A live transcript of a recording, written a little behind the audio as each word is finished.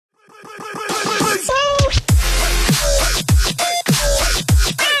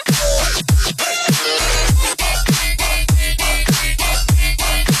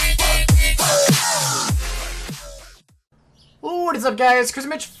guys,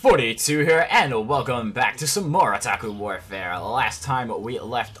 Mitch42 here, and welcome back to some more Otaku Warfare. Last time we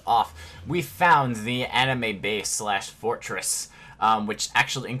left off, we found the anime base slash fortress, which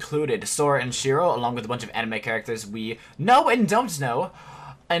actually included Sora and Shiro, along with a bunch of anime characters we know and don't know,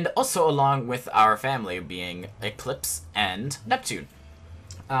 and also along with our family being Eclipse and Neptune.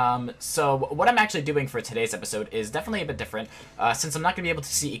 So what I'm actually doing for today's episode is definitely a bit different, since I'm not going to be able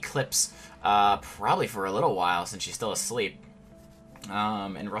to see Eclipse, probably for a little while, since she's still asleep,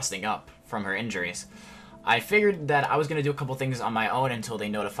 and rusting up from her injuries. I figured that I was going to do a couple things on my own until they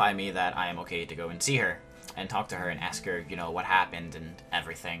notify me that I am okay to go and see her, and talk to her and ask her, you know, what happened and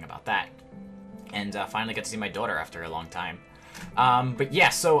everything about that. And, finally get to see my daughter after a long time. But yeah,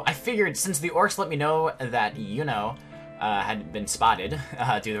 so I figured since the orcs let me know that, you know, had been spotted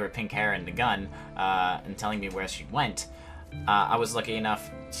due to her pink hair and the gun, and telling me where she went, I was lucky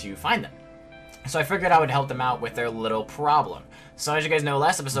enough to find them. So I figured I would help them out with their little problem. So as you guys know,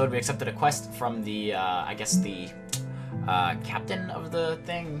 last episode we accepted a quest from the, I guess the captain of the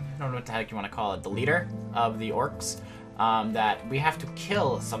thing, I don't know what the heck you want to call it, the leader of the orcs, that we have to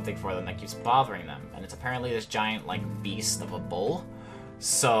kill something for them that keeps bothering them. And it's apparently this giant, like, beast of a bull.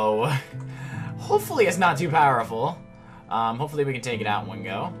 So, hopefully it's not too powerful. Hopefully we can take it out in one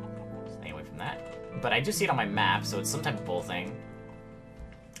go. Stay away from that. But I do see it on my map, so it's some type of bull thing.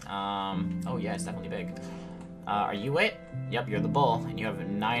 Oh yeah, it's definitely big. Are you it? Yep, you're the bull, and you have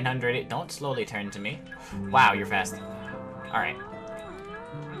 900. Don't slowly turn to me. Wow, you're fast. Alright.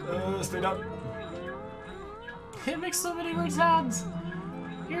 Stay down. It makes so many weird sounds.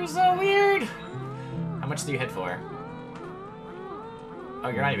 You're so weird. How much do you hit for? Oh,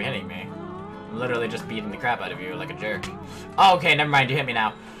 you're not even hitting me. I'm literally just beating the crap out of you like a jerk. Oh, okay, never mind. You hit me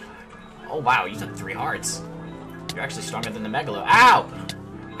now. Oh, wow, you took 3 hearts. You're actually stronger than the Megalo. Ow!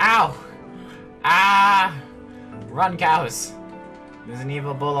 Ow! Ah! Run, cows! There's an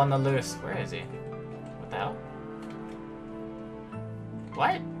evil bull on the loose. Where is he? What the hell?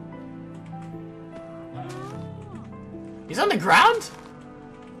 What? He's on the ground?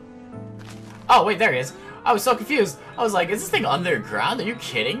 Oh, wait, there he is. I was so confused. I was like, is this thing underground? Are you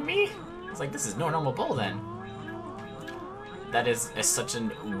kidding me? I was like, this is no normal bull then. That is such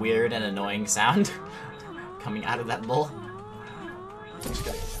a weird and annoying sound coming out of that bull.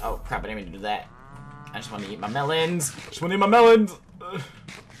 Oh crap, I didn't mean to do that. I just want to eat my melons.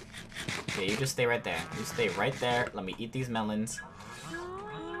 Okay, you just stay right there. You stay right there. Let me eat these melons.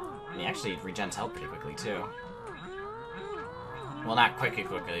 And he actually regens health pretty quickly too. Well, not quickly,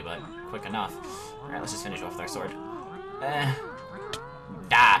 but quick enough. Alright, let's just finish off with our sword.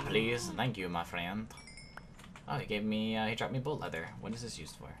 Die, please. Thank you, my friend. Oh, he gave me, he dropped me bull leather. What is this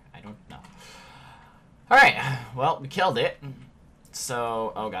used for? I don't know. Alright, well, we killed it.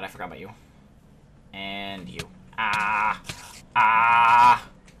 So, oh god, I forgot about you. And you.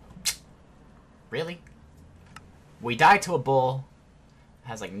 Really? We died to a bull that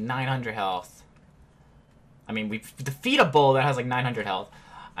has like 900 health. I mean, we defeat a bull that has like 900 health.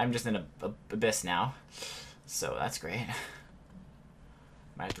 I'm just in a abyss now. So, that's great.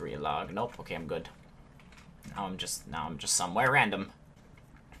 Might have to relog. Nope, okay, I'm good. Now I'm just somewhere random.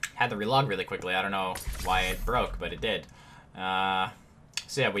 Had to relog really quickly. I don't know why it broke, but it did.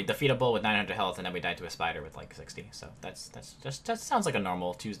 So yeah, we defeat a bull with 900 health, and then we died to a spider with like 60. So that sounds like a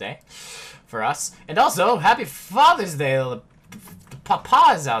normal Tuesday for us. And also, happy Father's Day, the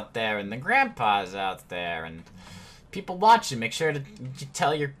papas out there and the grandpas out there and people watching. Make sure to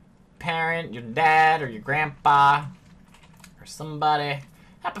tell your parent, your dad, or your grandpa, or somebody.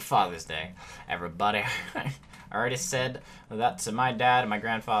 Happy Father's Day, everybody. I already said that to my dad and my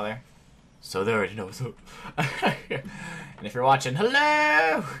grandfather, so they already know what's up. And if you're watching,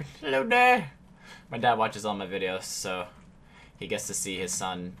 hello! Hello there! My dad watches all my videos, so he gets to see his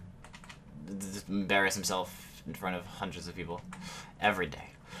son embarrass himself in front of hundreds of people every day.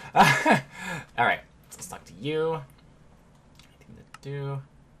 Alright, let's talk to you. Anything to do?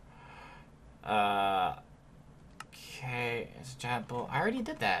 Okay, it's a giant bull. I already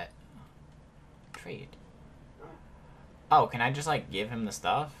did that. Trade. Oh, can I just, like, give him the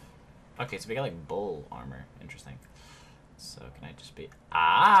stuff? Okay, so we got, like, bull armor. Interesting. So, can I just be...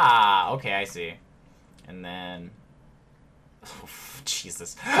 Ah! Okay, I see. And then... Oh,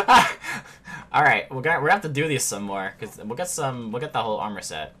 Jesus. Alright, we're gonna have to do these some more, because we'll get the whole armor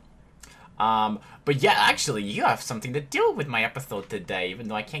set. But yeah, actually, you have something to do with my episode today, even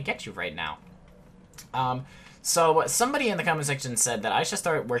though I can't get you right now. So, somebody in the comment section said that I should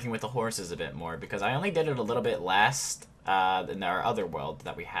start working with the horses a bit more, because I only did it a little bit last, in our other world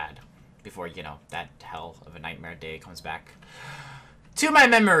that we had, before, you know, that hell of a nightmare day comes back to my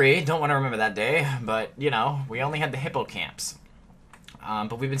memory. Don't want to remember that day, but, you know, we only had the hippo camps.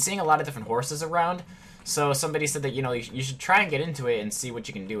 But we've been seeing a lot of different horses around. So somebody said that, you know, you should try and get into it and see what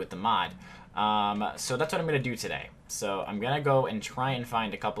you can do with the mod. So that's what I'm going to do today. So I'm going to go and try and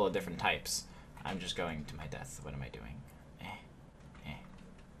find a couple of different types. I'm just going to my death. What am I doing?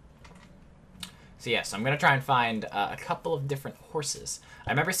 So yes, I'm going to try and find a couple of different horses. I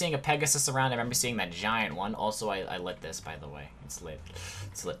remember seeing a Pegasus around. I remember seeing that giant one. Also, I lit this, by the way. It's lit.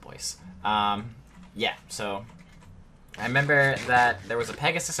 It's lit, boys. Yeah, so I remember that there was a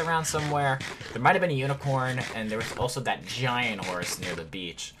Pegasus around somewhere. There might have been a unicorn, and there was also that giant horse near the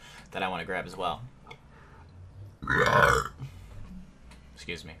beach that I want to grab as well.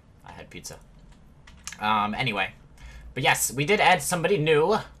 Excuse me. I had pizza. Anyway. But yes, we did add somebody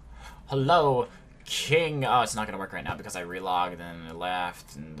new. Hello, King. Oh, it's not going to work right now because I relogged and I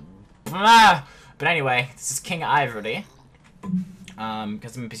left. And but anyway, this is King Ivory.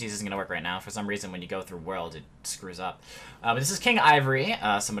 Because the NPCs isn't going to work right now. For some reason, when you go through worlds, it screws up. But this is King Ivory.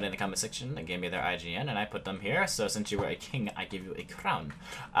 Someone in the comment section gave me their IGN, and I put them here. So since you were a king, I give you a crown.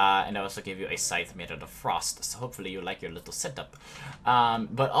 And I also gave you a scythe made out of frost. So hopefully you like your little setup.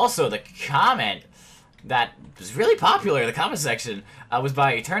 But also, the comment that was really popular in the comment section was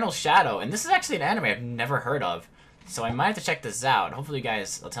by Eternal Shadow. And this is actually an anime I've never heard of. So I might have to check this out. Hopefully you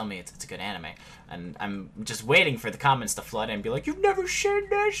guys will tell me it's a good anime. And I'm just waiting for the comments to flood in and be like, you've never seen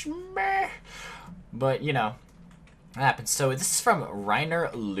this, meh. But, you know, that happens. So this is from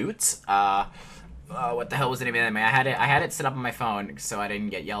Reiner Loot. What the hell was the name of the anime? I had it set up on my phone so I didn't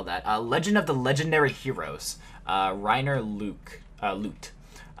get yelled at. Legend of the Legendary Heroes. Reiner Loot.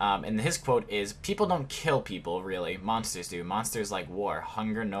 And his quote is, people don't kill people, really. Monsters do. Monsters like war,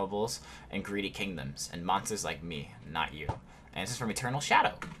 hunger, nobles, and greedy kingdoms. And monsters like me, not you. And this is from Eternal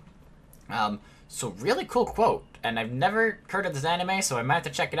Shadow. So really cool quote. And I've never heard of this anime, so I might have to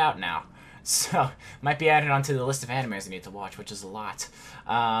check it out now. So, might be added onto the list of animes I need to watch, which is a lot.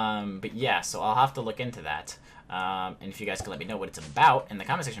 But yeah, so I'll have to look into that. And if you guys can let me know what it's about in the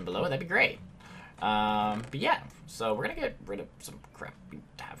comment section below, that'd be great. But yeah, so we're gonna get rid of some crap we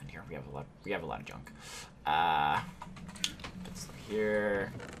have in here. We have a lot of junk. Let's look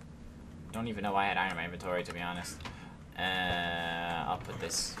here. Don't even know why I had iron in my inventory, to be honest. I'll put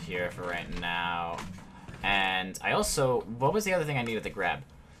this here for right now. And I also, what was the other thing I needed to grab?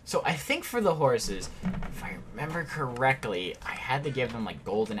 So I think for the horses, if I remember correctly, I had to give them like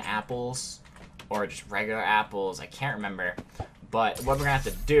golden apples or just regular apples. I can't remember. But what we're going to have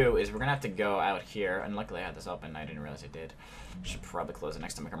to do is we're going to have to go out here. And luckily I had this open. I didn't realize I did. Should probably close it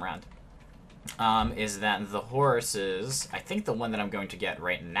next time I come around. Is that the horses, I think the one that I'm going to get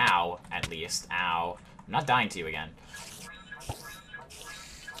right now, at least. Ow. I'm not dying to you again.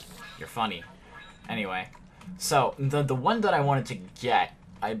 You're funny. Anyway. So, the one that I wanted to get,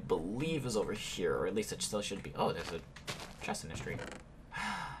 I believe is over here. Or at least it still should be. Oh, there's a chest in this tree.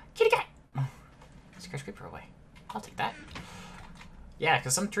 Kitty cat! Scare Creeper away. I'll take that. Yeah,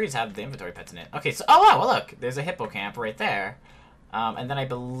 because some trees have the inventory pets in it. Okay, so, oh wow, well look, there's a hippocamp right there. And then I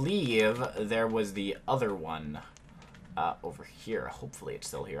believe there was the other one over here. Hopefully it's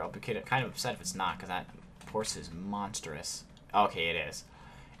still here. I'll be kind of upset if it's not, because that horse is monstrous. Okay, it is.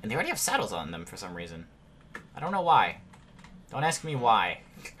 And they already have saddles on them for some reason. I don't know why. Don't ask me why.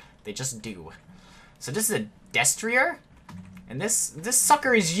 They just do. So this is a Destrier? And this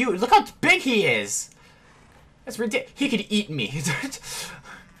sucker is you. Look how big he is! That's ridiculous. He could eat me. He's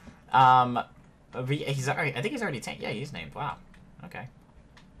already, I think he's already tamed. Yeah, he's named. Wow. Okay.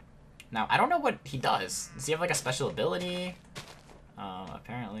 Now, I don't know what he does. Does he have, like, a special ability?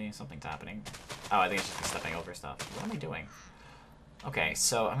 Apparently, something's happening. Oh, I think it's just stepping over stuff. What am I doing? Okay,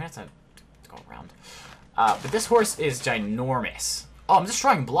 so I'm gonna have to go around. But this horse is ginormous. Oh, I'm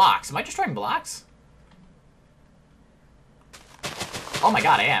destroying blocks. Am I destroying blocks? Oh my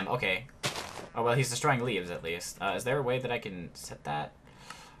god, I am. Okay. Oh, well, he's destroying leaves, at least. Is there a way that I can set that?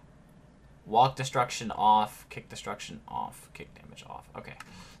 Walk destruction off, kick destruction off, kick damage off. Okay.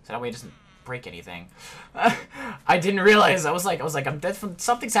 So that way it doesn't break anything. I didn't realize. I was like, I'm dead from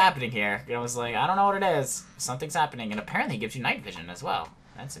something's happening here. I was like, I don't know what it is. Something's happening. And apparently it gives you night vision as well.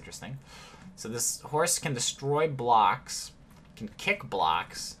 That's interesting. So this horse can destroy blocks, can kick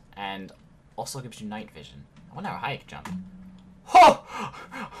blocks, and also gives you night vision. I wonder how high it can jump. Oh!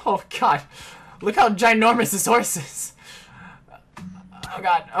 Oh, God. Look how ginormous this horse is. Oh,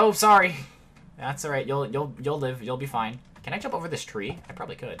 God. Oh, sorry. That's alright. You'll live. You'll be fine. Can I jump over this tree? I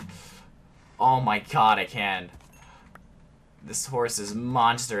probably could. Oh, my God, I can. This horse is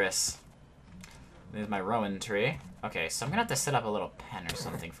monstrous. There's my rowan tree. Okay, so I'm gonna have to set up a little pen or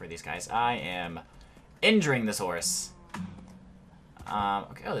something for these guys. I am injuring this horse.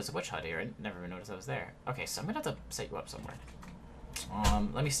 Okay, oh, there's a witch hut here. I never even noticed I was there. Okay, so I'm gonna have to set you up somewhere.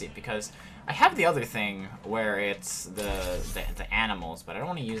 Let me see, because I have the other thing where it's the animals, but I don't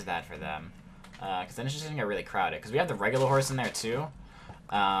want to use that for them. Because then it's just going to get really crowded. Because we have the regular horse in there, too.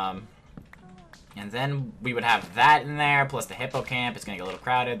 And then we would have that in there, plus the hippo camp. It's going to get a little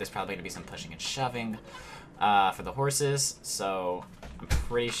crowded. There's probably going to be some pushing and shoving for the horses. So I'm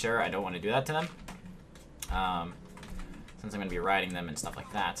pretty sure I don't want to do that to them. Since I'm going to be riding them and stuff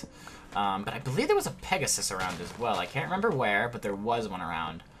like that. But I believe there was a Pegasus around as well. I can't remember where, but there was one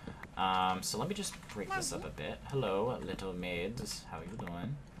around. So let me just break this up a bit. Hello, little maids. How you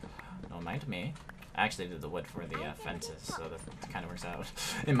doing? Don't mind me. I actually did the wood for the fences, so that kind of works out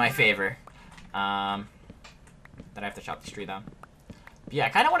in my favor. Then I have to chop the tree down. But yeah, I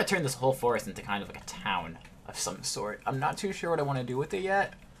kind of want to turn this whole forest into kind of like a town of some sort. I'm not too sure what I want to do with it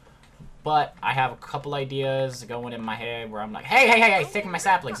yet. But I have a couple ideas going in my head where I'm like, hey, taking my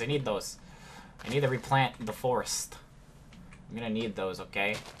saplings. I need those. I need to replant the forest. I'm going to need those,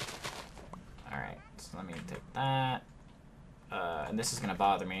 okay? Alright, so let me take that. And this is going to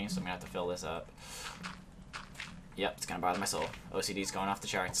bother me, so I'm going to have to fill this up. Yep, it's going to bother my soul. OCD's going off the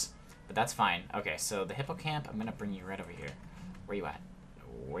charts. But that's fine. Okay, so the hippo camp, I'm going to bring you right over here. Where you at?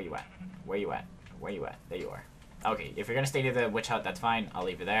 Where you at? Where you at? Where you at? There you are. Okay, if you're going to stay near the witch hut, that's fine. I'll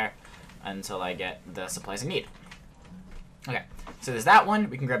leave you there until I get the supplies I need. Okay, so there's that one.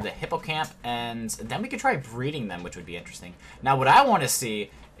 We can grab the hippo camp, and then we could try breeding them, which would be interesting. Now, what I want to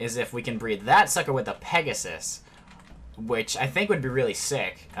see is if we can breed that sucker with a Pegasus, which I think would be really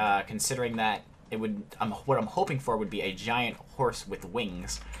sick, considering that it would. What I'm hoping for would be a giant horse with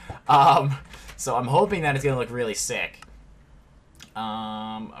wings. So I'm hoping that it's gonna look really sick.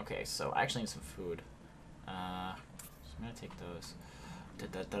 Okay, so I actually need some food. So I'm gonna take those.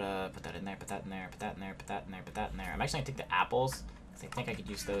 Put that in there, put that in there, put that in there, put that in there, put that in there. I'm actually gonna take the apples, because I think I could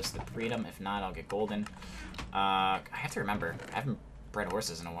use those to breed them. If not, I'll get golden. I have to remember, I haven't bred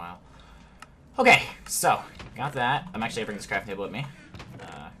horses in a while. Okay, so, got that. I'm actually gonna bring this crafting table with me.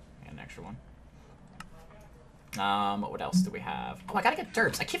 And an extra one. What else do we have? Oh, I gotta get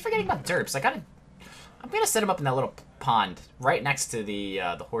derps. I keep forgetting about derps. I'm gonna set them up in that little pond, right next to the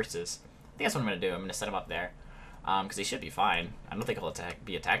horses. I think that's what I'm gonna do. I'm gonna set them up there. Because he should be fine. I don't think he'll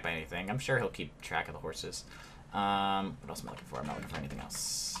be attacked by anything. I'm sure he'll keep track of the horses. What else am I looking for? I'm not looking for anything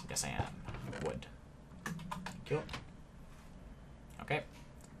else. Yes, I am. Wood. Cool. Okay.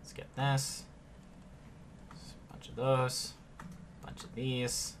 Let's get this. A bunch of those. A bunch of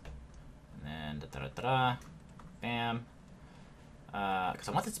these. And then da-da-da-da. Bam. Because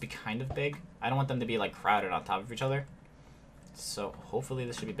I want this to be kind of big. I don't want them to be, like, crowded on top of each other. So, hopefully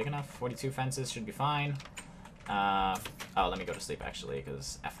this should be big enough. 42 fences should be fine. Oh, let me go to sleep, actually,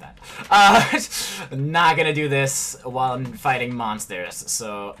 because F that. Not gonna do this while I'm fighting monsters,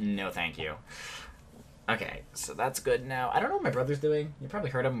 so no thank you. Okay, so that's good now. I don't know what my brother's doing. You probably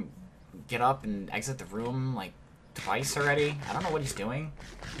heard him get up and exit the room, like, twice already. I don't know what he's doing.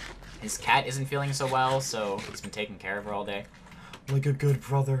 His cat isn't feeling so well, so he's been taking care of her all day. Like a good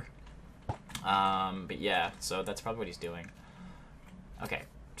brother. But yeah, so that's probably what he's doing. Okay.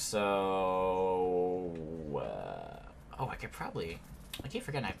 So, oh, I keep forgetting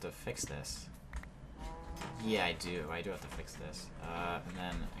I have to fix this. Yeah, I do have to fix this. And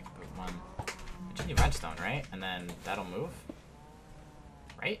then I can put one, I just need redstone, right? And then that'll move,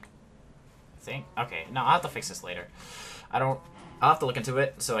 right? I think, okay, no, I'll have to fix this later. I'll have to look into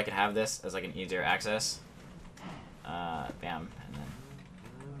it so I can have this as like an easier access. Bam, and then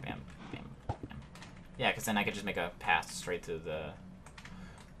bam, bam, bam. Yeah, because then I could just make a path straight to the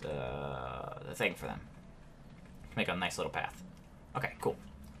thing for them. Make a nice little path. Okay, cool.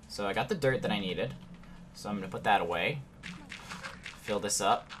 So I got the dirt that I needed. So I'm gonna put that away. Fill this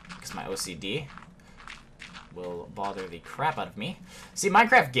up, because my OCD will bother the crap out of me. See,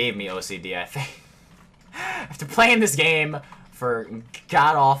 Minecraft gave me OCD, I think. After playing this game for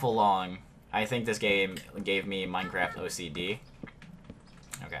god-awful long, I think this game gave me Minecraft OCD.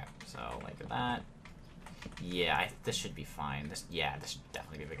 Okay, so like that. Yeah, this should be fine. This should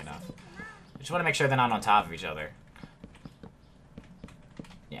definitely be big enough. I just want to make sure they're not on top of each other.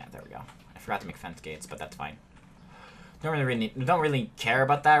 Yeah, there we go. I forgot to make fence gates, but that's fine. Don't really care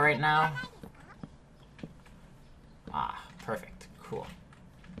about that right now. Ah, perfect. Cool.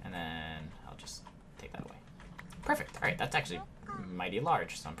 And then I'll just take that away. Perfect. All right, that's actually mighty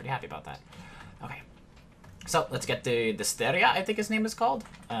large, so I'm pretty happy about that. Okay. So, let's get the Desteria, I think his name is called.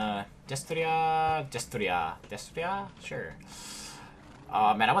 Desteria? Sure.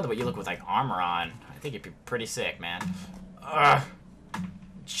 Oh, man, I wonder what you look with, like, armor on. I think you'd be pretty sick, man. Ugh.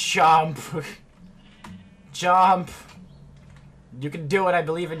 Jump! Jump! You can do it, I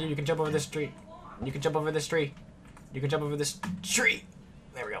believe in you. You can jump over this tree. You can jump over this tree. You can jump over this tree.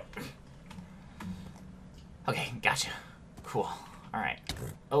 There we go. Okay, gotcha. Cool. Alright.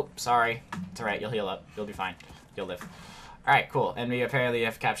 Oh, sorry. It's alright, you'll heal up. You'll be fine. You'll live. Alright, cool. And we apparently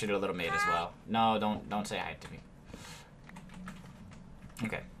have captured a little maid as well. No, don't say hi to me.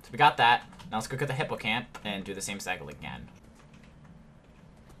 Okay, so we got that. Now let's go get the hippocamp and do the same cycle again.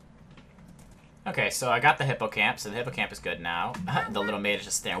 Okay, so I got the hippocamp, so the hippocamp is good now. The little maid is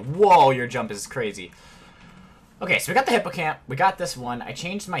just staring. Whoa, your jump is crazy. Okay, so we got the hippocamp. We got this one. I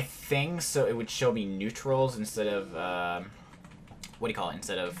changed my thing so it would show me neutrals instead of, what do you call it?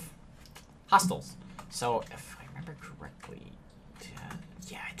 Instead of hostiles. So, if I remember correctly,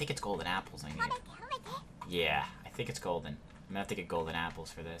 yeah, I think it's golden apples I need. Yeah, I think it's golden. I'm gonna have to get golden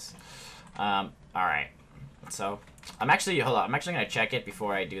apples for this. Alright. So, hold on, I'm actually gonna check it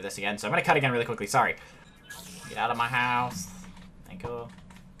before I do this again. So I'm gonna cut again really quickly, sorry. Get out of my house. Thank you.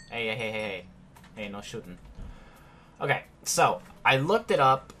 Hey. Hey, no shooting. Okay, so, I looked it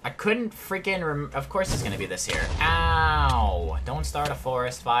up. I couldn't freaking of course it's gonna be this here. Ow! Don't start a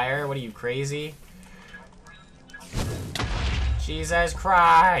forest fire. What are you, crazy? Jesus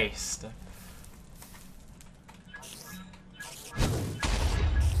Christ!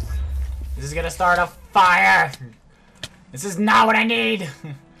 This is gonna start a fire! This is not what I need!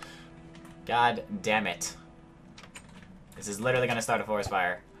 God damn it. This is literally gonna start a forest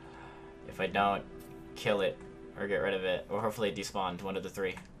fire. If I don't kill it, or get rid of it, or hopefully it despawned, one of the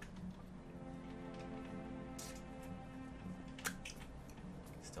three.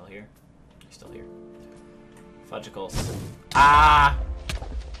 Still here? You're still here. Fudgicles. Ah!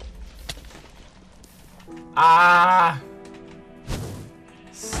 Ah!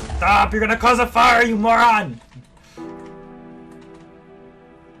 Stop! You're gonna cause a fire, you moron!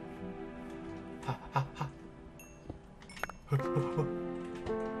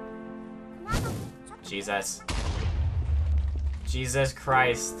 Jesus. Jesus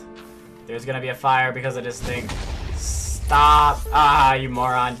Christ. There's gonna be a fire because of this thing. Stop! Ah, you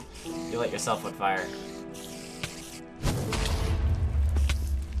moron. You let yourself on fire.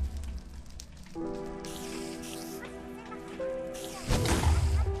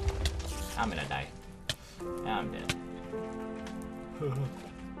 I'm gonna die. Yeah, I'm dead. Alright,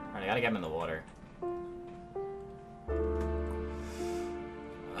 I gotta get him in the water.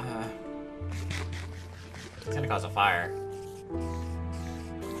 It's gonna cause a fire.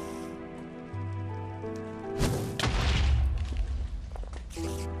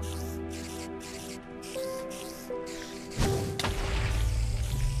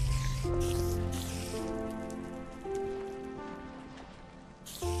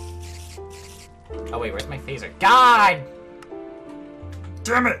 Oh wait, where's my phaser? God!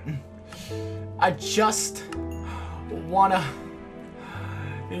 Damn it! I just wanna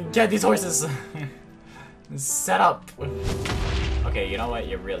get these horses set up. Okay, you know what?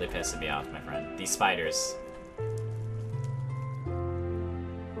 You're really pissing me off, my friend. These spiders.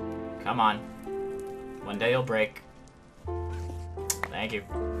 Come on. One day you'll break. Thank you.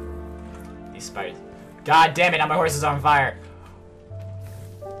 These spiders. God damn it, now my horse is on fire.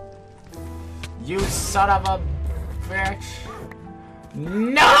 You son of a bitch.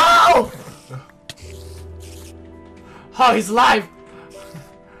 No! Oh, he's alive!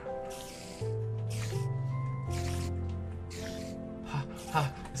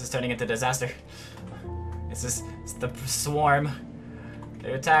 This is turning into disaster. It's the swarm.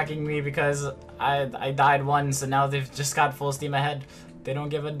 They're attacking me because I died once and now they've just got full steam ahead. They don't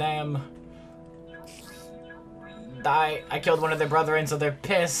give a damn. Die. I killed one of their brethren, so they're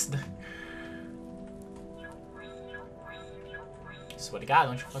pissed. Swear to God,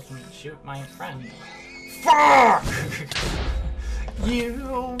 don't you fucking shoot my friend. Fuck!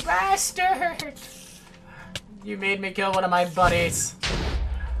 You bastard! You made me kill one of my buddies.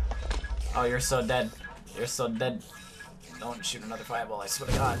 Oh, you're so dead. You're so dead. Don't shoot another fireball, I swear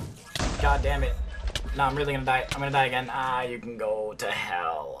to God. God damn it. No, I'm really gonna die. I'm gonna die again. Ah, you can go to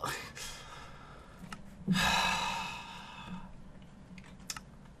hell.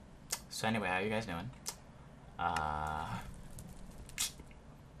 So anyway, how you guys doing? That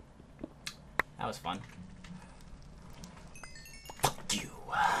was fun. Fuck you.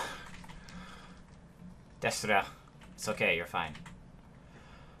 Destra. It's okay, you're fine.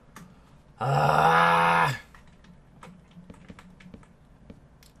 God!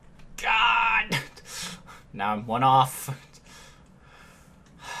 Now I'm one off.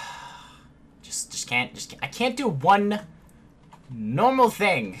 I can't do one normal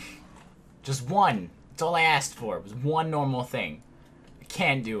thing. Just one. That's all I asked for, was one normal thing. I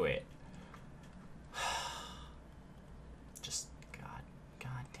can't do it.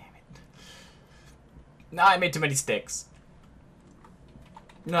 God damn it. No, I made too many sticks.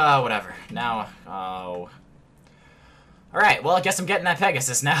 No, whatever. Now, oh. Alright, well, I guess I'm getting that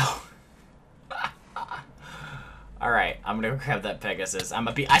Pegasus now. Alright, I'm gonna go grab that Pegasus.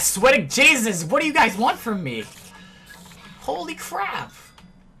 I swear to Jesus, what do you guys want from me? Holy crap.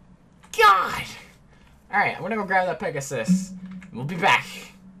 God. Alright, I'm gonna go grab that Pegasus. We'll be back.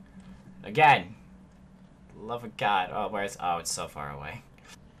 Again. Love of God. Oh, where's... Oh, it's so far away.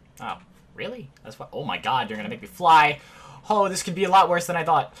 Oh, really? That's what... Oh my God, you're gonna make me fly. Oh, this could be a lot worse than I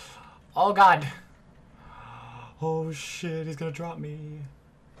thought. Oh God. Oh shit, he's gonna drop me.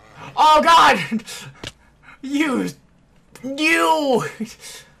 Oh God! You!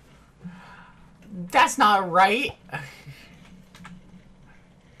 That's not right.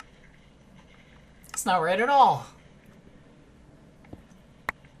 That's not right at all.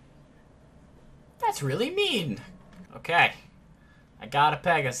 That's really mean. Okay. I got a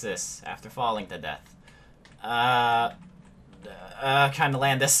Pegasus after falling to death. Trying to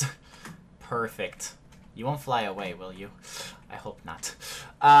land this. Perfect. You won't fly away, will you? I hope not.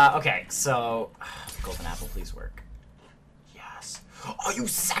 Okay, so... Golden apple, please work. Yes. Oh, you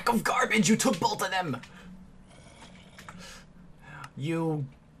sack of garbage! You took both of them! You...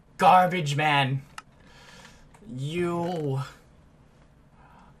 garbage man. You...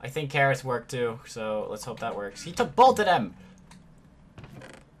 I think carrots work too, so let's hope that works. He took both of them!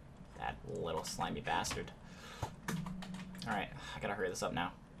 That little slimy bastard. Alright, I gotta hurry this up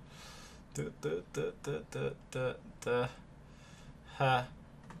now. Oh,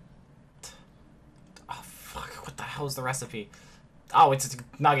 fuck. What the hell is the recipe? Oh, it's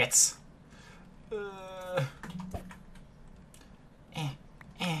nuggets.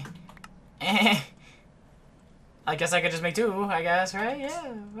 I guess I could just make two, I guess, right?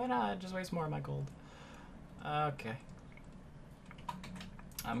 Yeah, why not? Just waste more of my gold. Okay.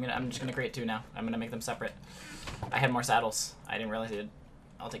 I'm just gonna create two now. I'm gonna make them separate. I had more saddles. I didn't realize I did.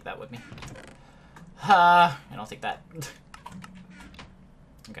 I'll take that with me. And I'll take that.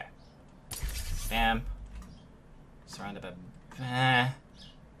 Okay. Bam. Surrounded by...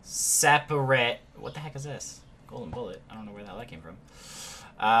 separate. What the heck is this? Golden bullet. I don't know where the hell that came from.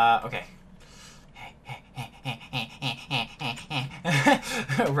 Okay.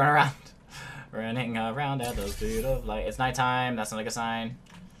 Run around. Running around at the speed of light. It's nighttime. That's not a good sign.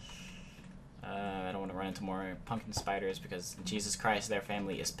 I don't want to run into more pumpkin spiders because, Jesus Christ, their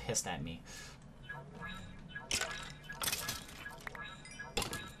family is pissed at me.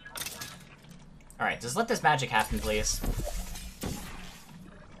 Alright, just let this magic happen, please.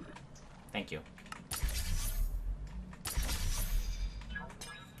 Thank you.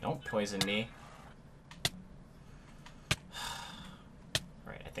 Don't poison me.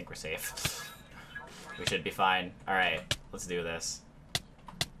 Alright, I think we're safe. We should be fine. Alright, let's do this.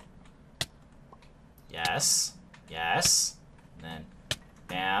 Yes. Yes. And then,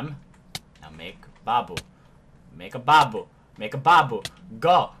 bam. Now make babu. Make a babu. Make a babu.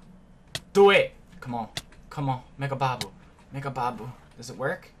 Go. Do it. Come on. Come on. Make a babu. Make a babu. Does it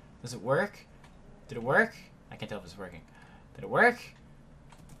work? Does it work? Did it work? I can't tell if it's working. Did it work?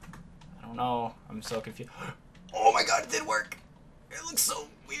 I don't know. I'm so confused. Oh my God, it did work. It looks so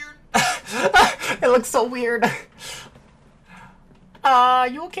weird. It looks so weird.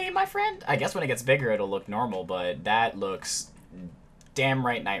 You okay, my friend? I guess when it gets bigger, it'll look normal, but that looks damn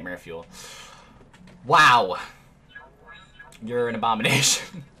right nightmare fuel. Wow. You're an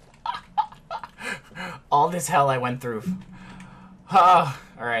abomination. All this hell I went through.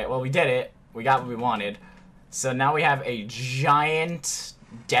 Alright, well, we did it. We got what we wanted. So now we have a giant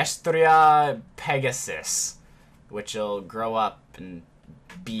Destria Pegasus, which will grow up and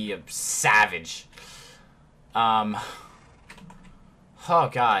be a savage. Oh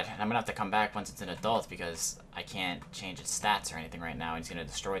God, I'm gonna have to come back once it's an adult because I can't change its stats or anything right now. He's gonna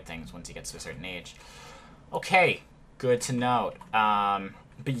destroy things once he gets to a certain age. Okay, good to note.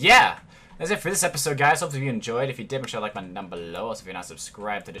 But yeah, that's it for this episode, guys. Hopefully you enjoyed. If you did, make sure to like button down below. Also, if you're not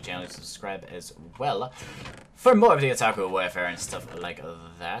subscribed to the channel, subscribe as well for more of the Otaku Warfare and stuff like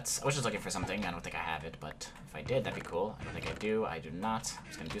that. I was just looking for something. I don't think I have it, but if I did, that'd be cool. I don't think I do. I do not. I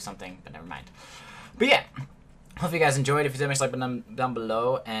was gonna do something, but never mind. But yeah. Hope you guys enjoyed. If you did, make sure to like button down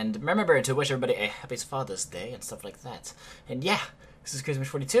below. And remember to wish everybody a happy Father's Day and stuff like that. And yeah, this is Christmas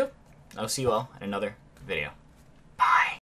 42. I'll see you all in another video.